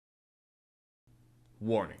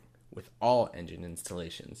Warning: with all engine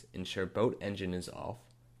installations, ensure boat engine is off,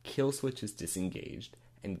 kill switch is disengaged,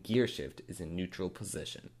 and gear shift is in neutral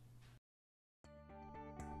position.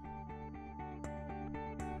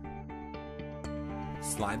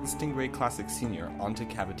 Slide the StingRay Classic Senior onto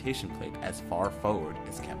cavitation plate as far forward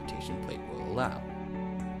as cavitation plate will allow.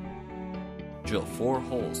 Drill 4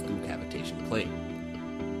 holes through cavitation plate.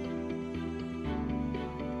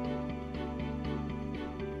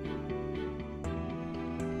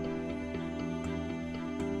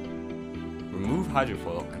 Remove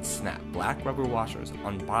hydrofoil and snap black rubber washers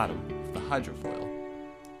on bottom of the hydrofoil.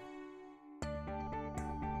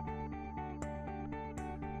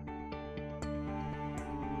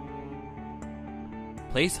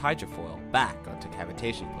 Place hydrofoil back onto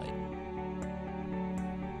cavitation plate.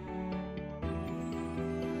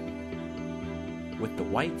 With the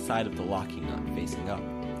white side of the locking nut facing up,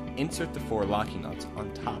 insert the 4 locking nuts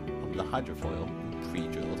on top of the hydrofoil in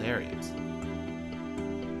pre-drilled areas.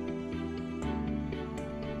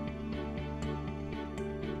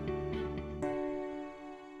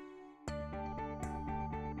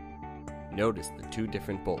 Notice the 2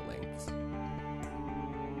 different bolt lengths.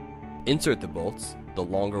 Insert the bolts, the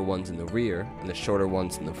longer ones in the rear and the shorter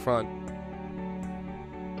ones in the front.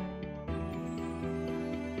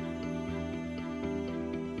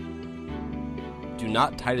 Do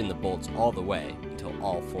not tighten the bolts all the way until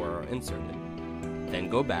all 4 are inserted. Then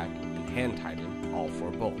go back and hand tighten all 4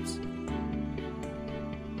 bolts.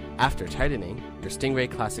 After tightening, your StingRay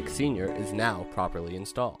Classic Senior is now properly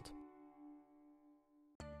installed.